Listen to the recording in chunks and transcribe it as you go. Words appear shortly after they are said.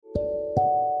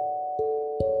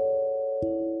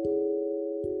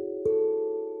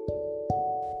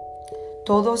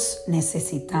Todos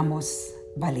necesitamos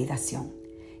validación.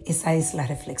 Esa es la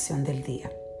reflexión del día.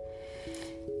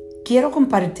 Quiero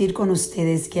compartir con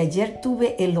ustedes que ayer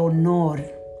tuve el honor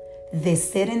de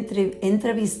ser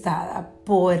entrevistada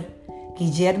por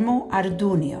Guillermo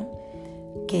Ardunio,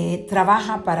 que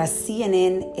trabaja para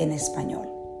CNN en español.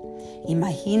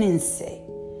 Imagínense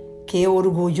qué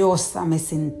orgullosa me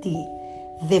sentí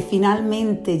de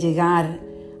finalmente llegar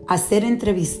a ser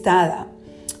entrevistada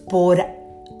por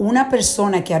una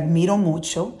persona que admiro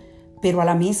mucho, pero a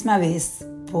la misma vez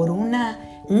por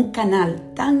un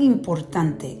canal tan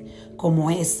importante como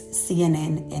es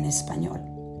CNN en español.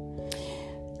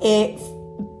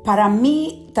 Para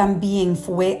mí también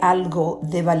fue algo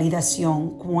de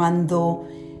validación cuando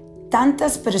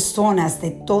tantas personas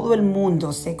de todo el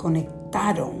mundo se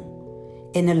conectaron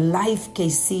en el live que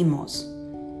hicimos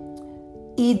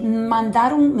y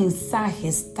mandaron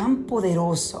mensajes tan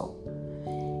poderosos,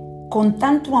 con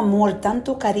tanto amor,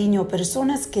 tanto cariño,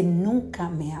 personas que nunca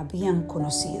me habían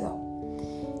conocido.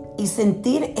 Y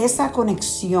sentir esa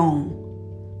conexión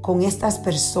con estas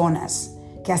personas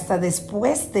que hasta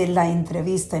después de la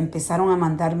entrevista empezaron a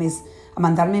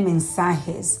mandarme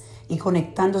mensajes y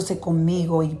conectándose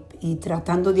conmigo y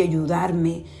tratando de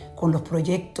ayudarme con los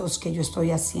proyectos que yo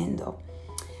estoy haciendo.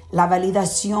 La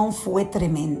validación fue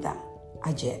tremenda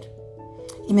ayer.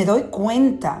 Y me doy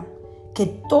cuenta que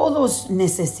todos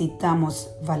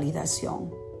necesitamos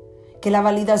validación. Que la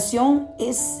validación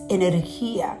es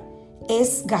energía,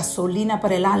 es gasolina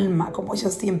para el alma, como yo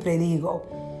siempre digo.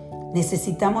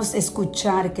 Necesitamos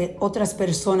escuchar que otras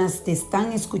personas te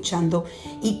están escuchando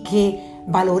y que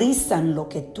valorizan lo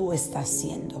que tú estás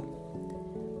haciendo.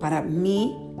 Para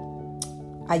mí,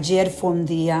 ayer fue un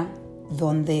día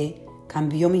donde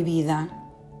cambió mi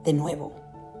vida de nuevo.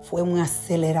 Fue un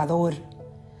acelerador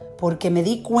porque me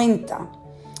di cuenta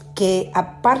que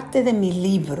aparte de mi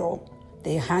libro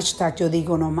de hashtag Yo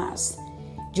Digo No Más,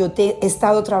 he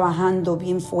estado trabajando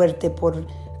bien fuerte por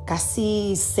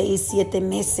casi 6-7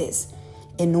 meses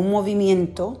en un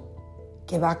movimiento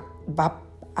que va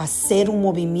a ser un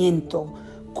movimiento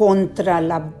contra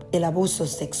el abuso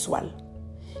sexual.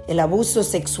 El abuso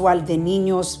sexual de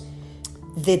niños,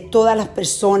 de todas las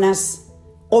personas,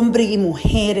 hombres y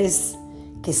mujeres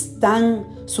que están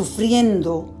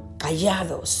sufriendo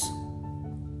callados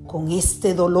con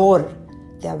este dolor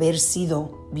de haber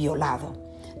sido violado,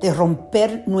 de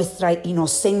romper nuestra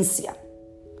inocencia,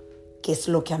 que es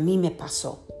lo que a mí me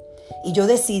pasó. Y yo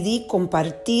decidí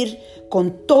compartir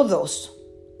con todos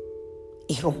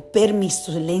y romper mi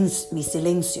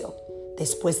silencio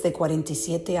después de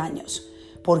 47 años,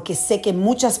 porque sé que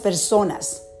muchas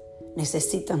personas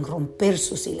necesitan romper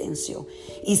su silencio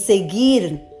y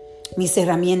seguir mis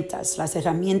herramientas, las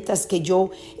herramientas que yo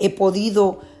he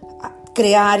podido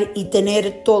crear y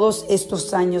tener todos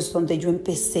estos años donde yo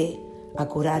empecé a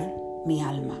curar mi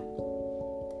alma.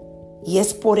 Y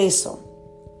es por eso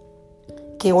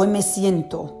que hoy me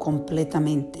siento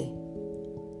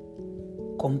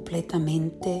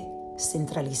completamente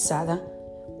centralizada,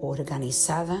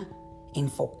 organizada,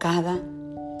 enfocada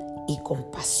y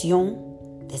con pasión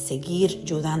de seguir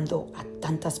ayudando a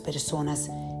tantas personas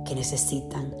que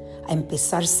necesitan, a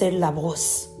empezar a ser la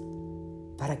voz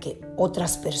para que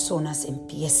otras personas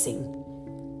empiecen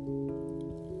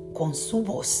con su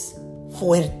voz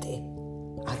fuerte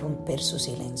a romper su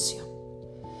silencio.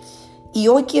 Y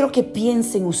hoy quiero que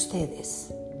piensen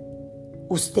ustedes.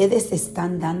 ¿Ustedes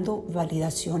están dando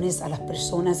validaciones a las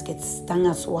personas que están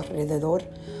a su alrededor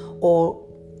o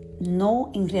no,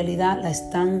 en realidad la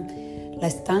están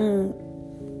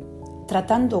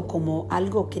tratando como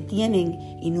algo que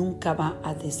tienen y nunca va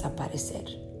a desaparecer?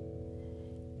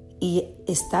 Y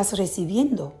estás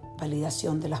recibiendo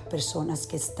validación de las personas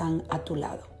que están a tu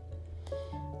lado.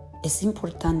 Es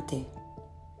importante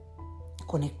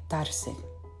conectarse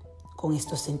con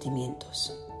estos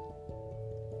sentimientos.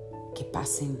 Que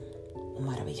pasen un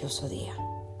maravilloso día.